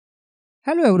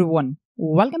Hello everyone,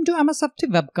 welcome to MSFT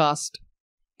webcast.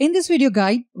 In this video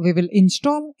guide, we will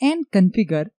install and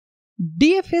configure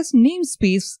DFS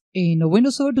Namespace in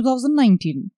Windows Server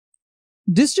 2019.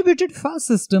 Distributed file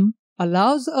system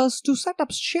allows us to set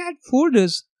up shared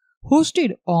folders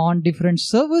hosted on different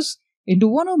servers into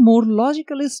one or more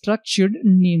logically structured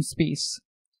namespace.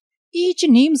 Each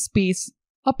namespace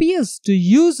appears to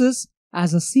users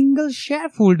as a single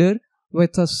shared folder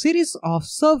with a series of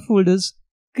subfolders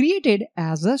created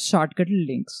as a shortcut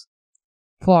links.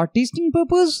 For testing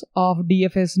purpose of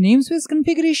DFS namespace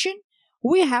configuration,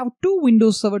 we have two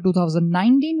Windows Server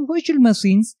 2019 virtual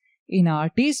machines in our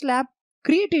test lab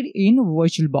created in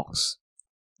VirtualBox.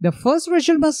 The first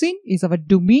virtual machine is our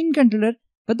domain controller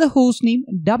with the hostname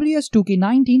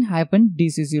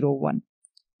ws2k19-dc01.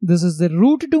 This is the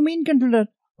root domain controller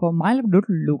for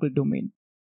mylab.local domain.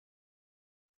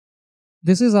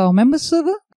 This is our member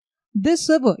server. This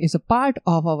server is a part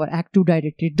of our Active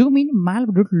Directory domain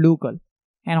mylab.local,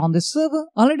 and on this server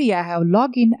already I have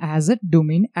logged in as a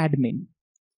domain admin.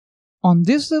 On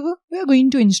this server we are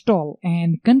going to install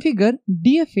and configure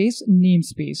DFS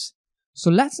Namespace.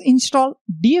 So let's install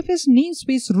DFS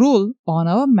Namespace role on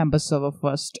our member server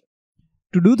first.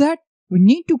 To do that, we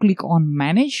need to click on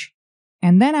Manage,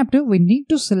 and then after we need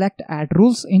to select Add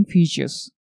Rules and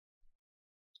Features.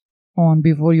 On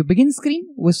Before You Begin screen,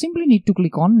 we simply need to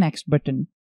click on Next button.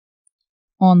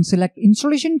 On Select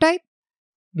Installation Type,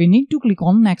 we need to click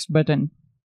on Next button.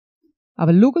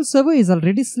 Our local server is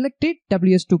already selected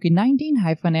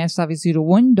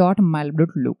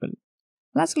ws2k19-srv01.mylab.local.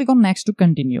 Let's click on Next to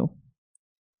continue.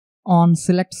 On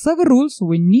Select Server Rules,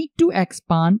 we need to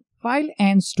expand File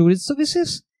and Storage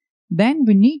Services. Then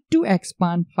we need to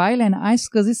expand File and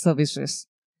iSCSI services.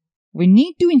 We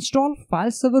need to install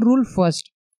File Server Rule first.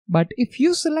 But if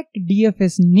you select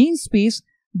DFS Namespace,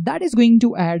 that is going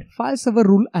to add File Server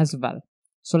Rule as well.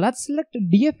 So let's select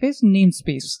DFS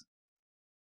Namespace.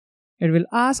 It will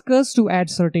ask us to add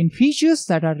certain features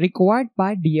that are required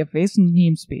by DFS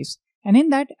Namespace. And in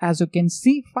that, as you can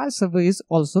see, File Server is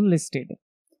also listed.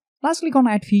 Let's click on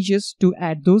Add Features to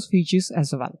add those features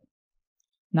as well.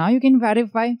 Now you can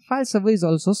verify File Server is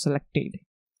also selected.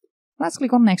 Let's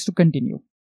click on Next to continue.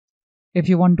 If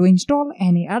you want to install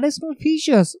any additional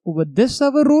features with this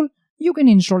server role, you can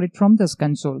install it from this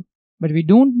console. But we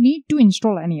don't need to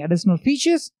install any additional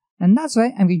features, and that's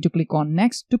why I'm going to click on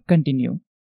Next to continue.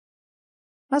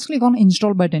 Let's click on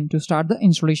Install button to start the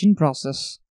installation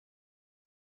process.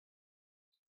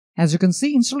 As you can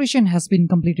see, installation has been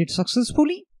completed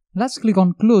successfully. Let's click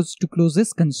on Close to close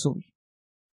this console.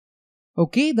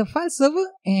 Okay, the file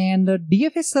server and the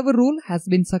DFS server role has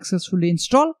been successfully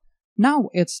installed. Now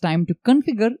it's time to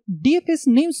configure DFS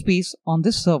Namespace on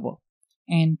this server.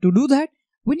 And to do that,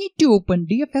 we need to open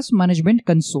DFS Management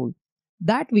Console.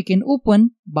 That we can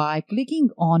open by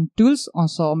clicking on Tools on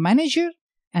Server Manager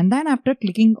and then after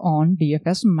clicking on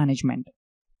DFS Management.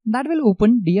 That will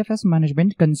open DFS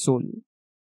Management Console.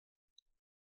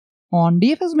 On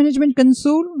DFS Management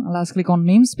Console, let's click on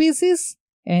Namespaces,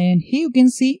 and here you can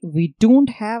see we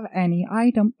don't have any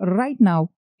item right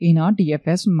now in our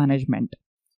DFS Management.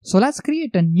 So let's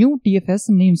create a new DFS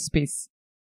namespace.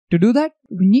 To do that,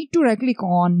 we need to right click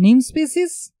on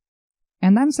Namespaces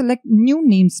and then select New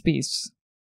Namespace.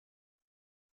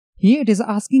 Here it is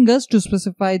asking us to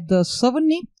specify the server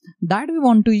name that we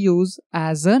want to use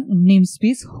as a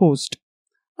namespace host.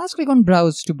 Let's click on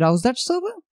Browse to browse that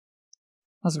server.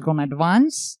 Let's click on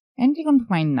Advanced and click on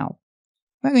Find Now.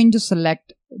 We're going to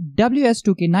select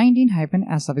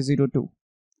ws2k19-srv02.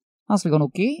 Let's click on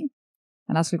OK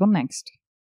and let's click on Next.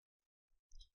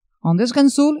 On this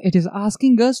console, it is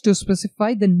asking us to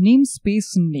specify the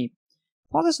namespace name.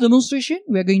 For this demonstration,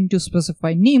 we are going to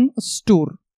specify name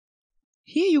store.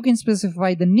 Here you can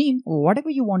specify the name whatever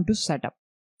you want to set up.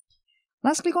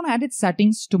 Let's click on Edit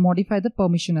Settings to modify the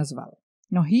permission as well.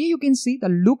 Now here you can see the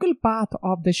local path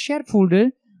of the shared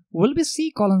folder will be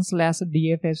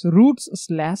c:/dfs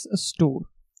roots/store.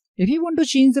 If you want to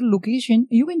change the location,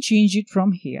 you can change it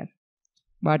from here.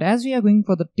 But as we are going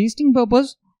for the testing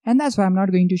purpose, and that's why I'm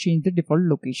not going to change the default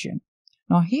location.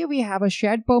 Now here we have a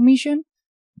shared permission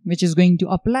which is going to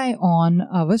apply on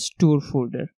our store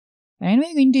folder. And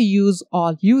we're going to use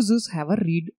all users have a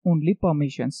read-only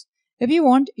permissions. If you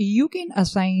want, you can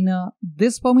assign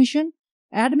this permission.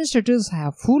 Administrators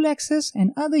have full access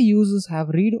and other users have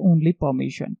read-only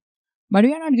permission. But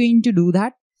we are not going to do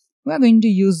that. We are going to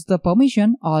use the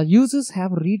permission all users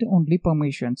have read-only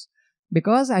permissions.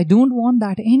 Because I don't want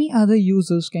that any other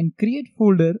users can create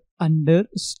folder under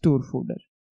store folder.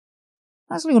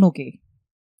 Let's click on OK.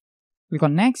 Click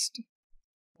on Next.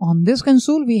 On this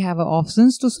console, we have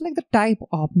options to select the type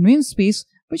of namespace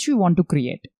which we want to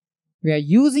create. We are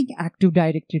using Active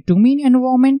Directory domain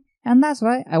environment, and that's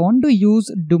why I want to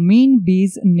use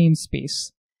domain-based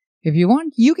namespace. If you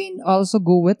want, you can also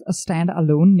go with a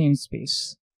standalone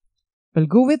namespace. We'll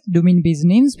go with domain-based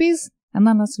namespace, and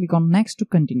then let's click on next to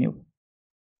continue.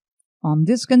 On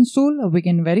this console, we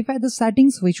can verify the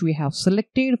settings which we have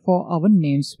selected for our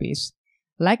namespace,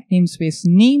 like namespace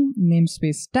name,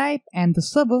 namespace type, and the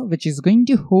server which is going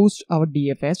to host our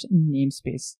DFS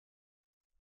namespace.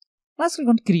 Let's click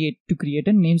on create to create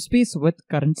a namespace with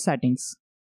current settings.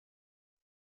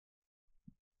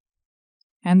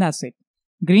 And that's it.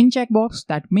 Green checkbox,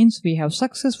 that means we have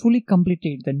successfully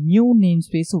completed the new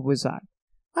namespace wizard.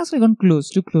 Let's click on close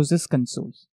to close this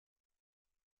console.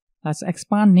 Let's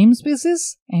expand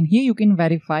namespaces, and here you can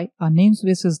verify our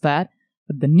namespace is there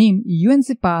with the name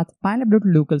uncpath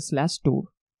pylab.local/store.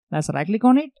 Let's right click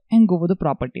on it and go over the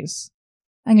properties.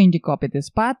 I'm going to copy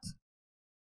this path.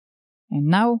 And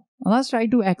now let's try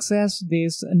to access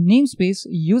this namespace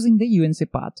using the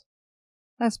uncpath.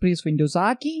 Let's press Windows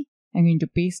R key. I'm going to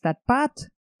paste that path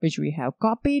which we have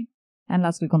copied, and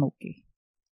let's click on OK.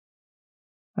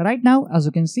 Right now, as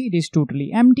you can see, it is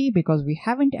totally empty because we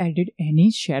haven't added any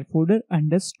shared folder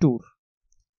under store.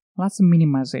 Let's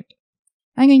minimize it.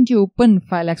 I'm going to open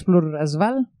File Explorer as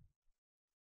well.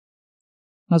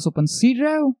 Let's open C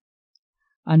drive.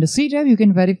 Under C drive, you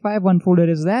can verify one folder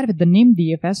is there with the name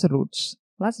DFS roots.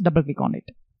 Let's double click on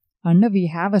it. Under we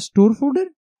have a store folder.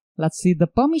 Let's see the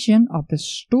permission of the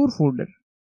store folder.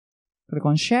 Click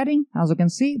on sharing. As you can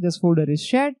see, this folder is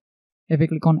shared. If we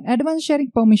click on advanced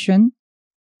sharing permission,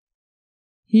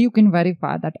 here you can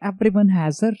verify that everyone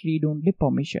has a read-only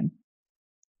permission.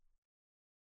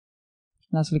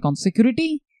 Let's click on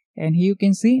security, and here you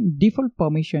can see default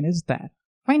permission is there.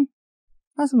 Fine.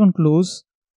 Let's click on close.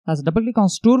 Let's double click on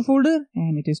store folder,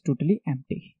 and it is totally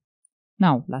empty.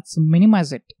 Now let's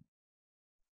minimize it.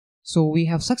 So we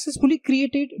have successfully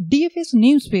created DFS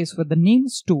namespace with the name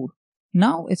store.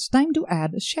 Now it's time to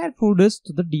add shared folders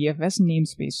to the DFS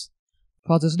namespace.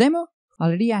 For this demo,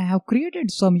 already I have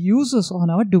created some users on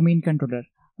our domain controller.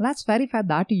 Let's verify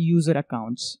that user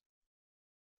accounts.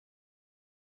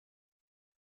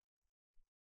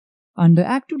 Under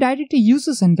Active Directory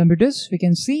users and computers, we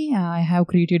can see I have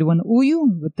created one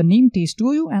OU with the name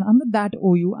TestOU, and under that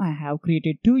OU I have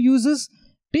created two users,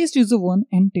 TestUser1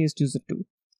 and TestUser2.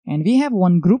 And we have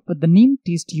one group with the name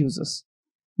TestUsers.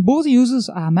 Both users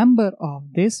are a member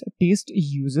of this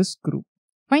TestUsers group.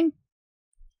 Fine.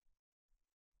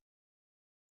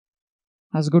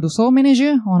 Let's go to Server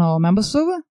Manager on our member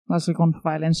server. Let's click on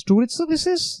File and Storage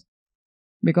Services.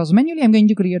 Because manually I'm going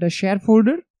to create a share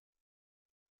folder.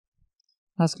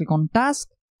 Let's click on Task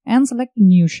and select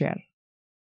New Share.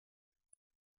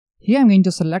 Here I'm going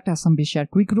to select SMB Share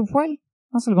Quick Group File.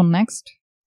 Let's click on Next.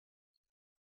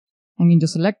 I'm going to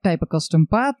select Type a Custom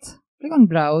Path. Click on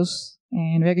Browse.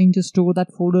 And we're going to store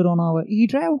that folder on our E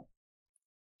drive.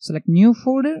 Select New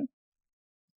Folder.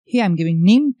 Here I'm giving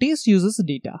name TestUsers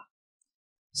Data.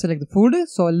 Select the folder,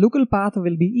 so our local path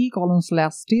will be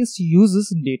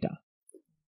e:/TestUsers Data.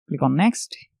 Click on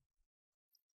Next.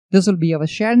 This will be our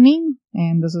share name,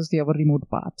 and this is our remote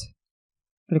path.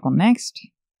 Click on Next.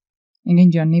 I'm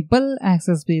going to enable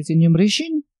access-based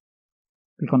enumeration.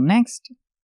 Click on Next.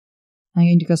 I'm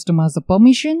going to customize the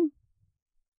permission.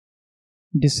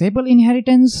 Disable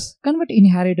inheritance. Convert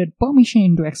inherited permission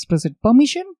into explicit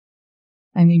permission.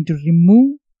 I'm going to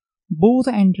remove both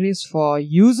entries for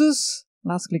users.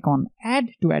 Let's click on Add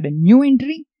to add a new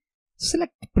entry.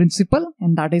 Select Principal,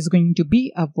 and that is going to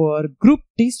be our group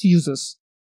TestUsers.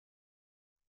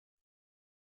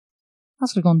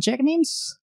 Let's click on Check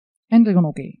Names and click on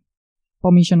OK.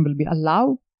 Permission will be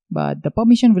allowed, but the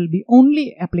permission will be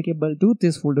only applicable to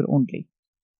this folder only.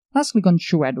 Let's click on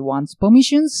Show Advanced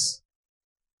Permissions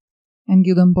and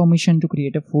give them permission to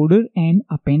create a folder and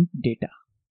append data.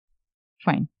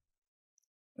 Fine.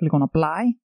 Click on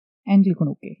Apply and click on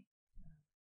OK.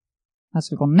 Let's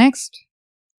click on Next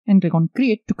and click on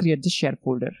Create to create the share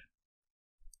folder.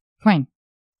 Fine.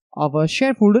 Our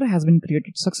share folder has been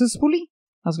created successfully.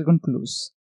 Let's click on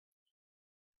Close.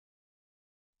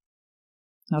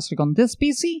 Let's click on this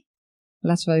PC.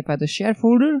 Let's verify the share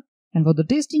folder, and for the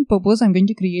testing purpose, I'm going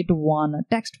to create one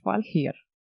text file here.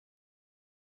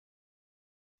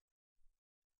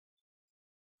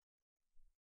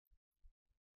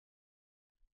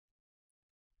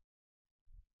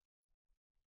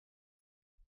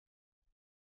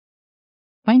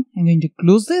 Fine, I'm going to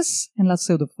close this and let's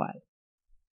save the file.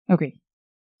 Okay.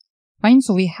 Fine,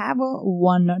 so we have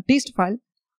one test file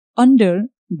under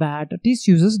that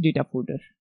TestUsers data folder.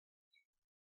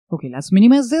 Okay, let's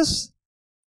minimize this.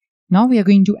 Now we are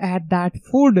going to add that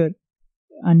folder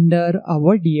under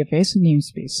our DFS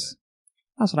namespace.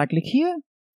 Let's right click here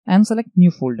and select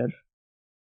new folder.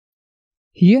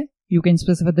 Here you can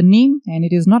specify the name, and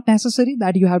it is not necessary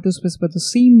that you have to specify the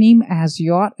same name as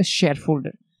your share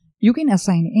folder. You can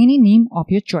assign any name of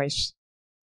your choice.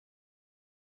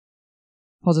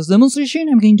 For this demonstration,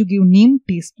 I'm going to give name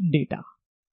test data.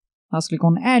 Let's click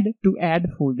on add to add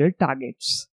folder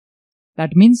targets.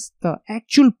 That means the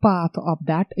actual path of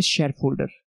that share folder.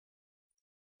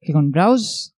 Click on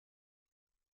browse,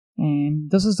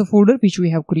 and this is the folder which we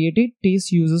have created,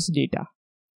 test users data.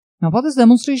 Now for this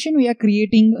demonstration, we are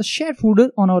creating a share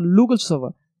folder on our local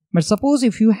server. But suppose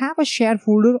if you have a share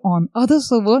folder on other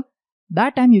server,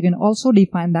 that time you can also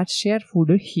define that share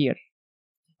folder here.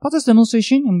 For this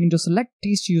demonstration, I'm going to select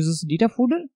test users data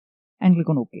folder and click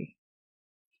on OK.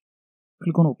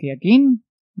 Click on OK again.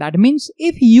 That means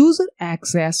if user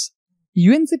access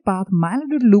UNC path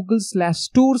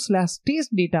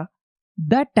mylocal/store/test data,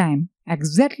 that time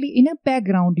exactly in a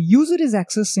background user is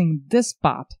accessing this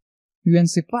path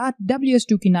UNC path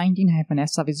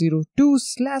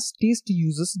ws2k19-srv02/test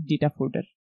users data folder.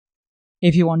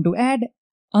 If you want to add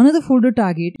another folder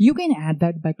target, you can add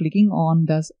that by clicking on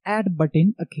this add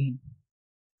button again.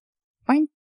 Fine,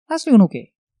 let's click on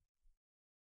OK.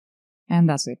 And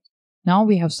that's it. Now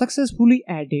we have successfully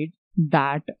added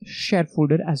that share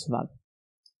folder as well.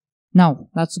 Now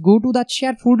let's go to that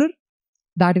share folder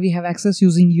that we have access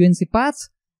using UNC paths.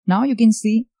 Now you can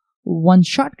see one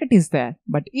shortcut is there,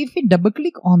 but if we double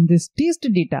click on this test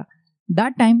data,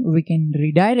 that time we can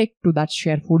redirect to that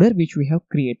share folder which we have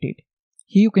created.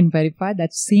 Here you can verify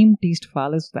that same test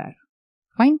file is there.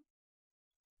 Fine.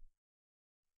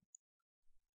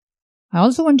 I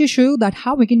also want to show you that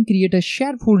how we can create a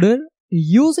share folder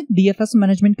using DFS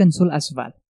management console as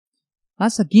well.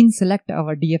 Let's again select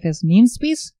our DFS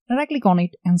namespace, right click on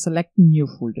it and select new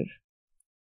folder.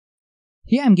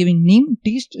 Here I'm giving name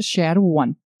test share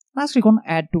 1. Let's click on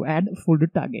add to add folder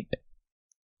target.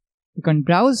 You can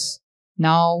browse.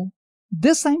 Now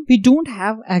this time we don't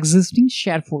have existing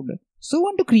share folder, so we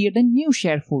want to create a new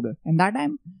share folder, and that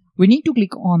time we need to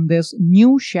click on this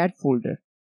new shared folder.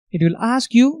 It will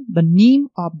ask you the name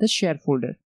of the share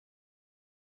folder.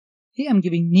 Here I'm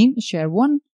giving name share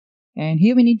 1, and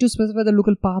here we need to specify the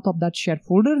local path of that share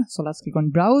folder. So let's click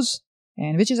on browse,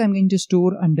 and which is I'm going to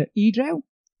store under E drive.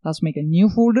 Let's make a new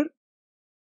folder,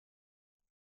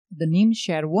 the name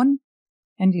share 1,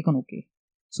 and click on OK.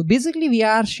 So basically we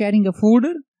are sharing a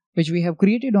folder which we have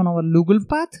created on our local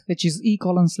path, which is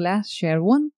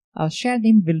e:/share1. Our share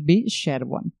name will be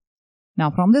share1. Now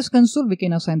from this console we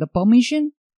can assign the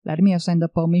permission. Let me assign the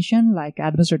permission like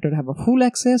administrator have a full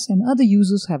access and other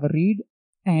users have a read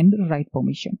and write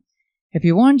permission. If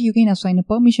you want, you can assign a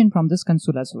permission from this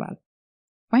console as well.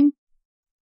 Fine.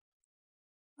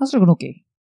 Let's click on OK.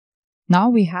 Now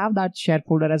we have that share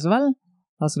folder as well.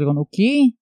 Let's click on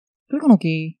OK, click on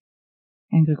OK,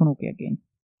 and click on OK again.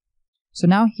 So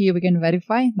now here we can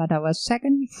verify that our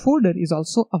second folder is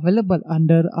also available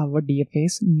under our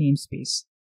DFS namespace.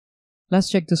 Let's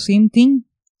check the same thing.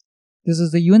 This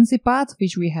is the UNC path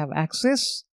which we have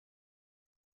access.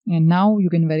 And now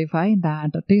you can verify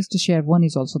that test share 1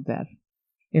 is also there.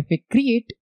 If we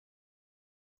create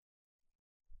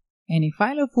any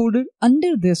file or folder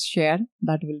under this share,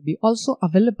 that will be also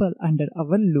available under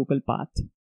our local path.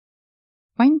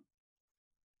 Fine.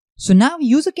 So now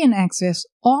user can access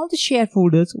all the share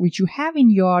folders which you have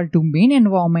in your domain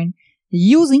environment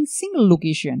using single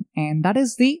location, and that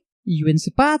is the UNC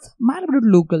path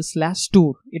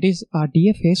mylocal/store. It is our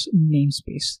DFS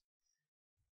namespace.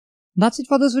 That's it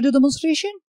for this video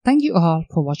demonstration. Thank you all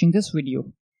for watching this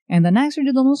video. In the next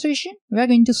video demonstration, we are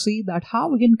going to see that how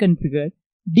we can configure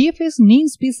DFS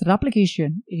namespace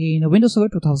replication in Windows Server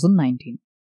 2019.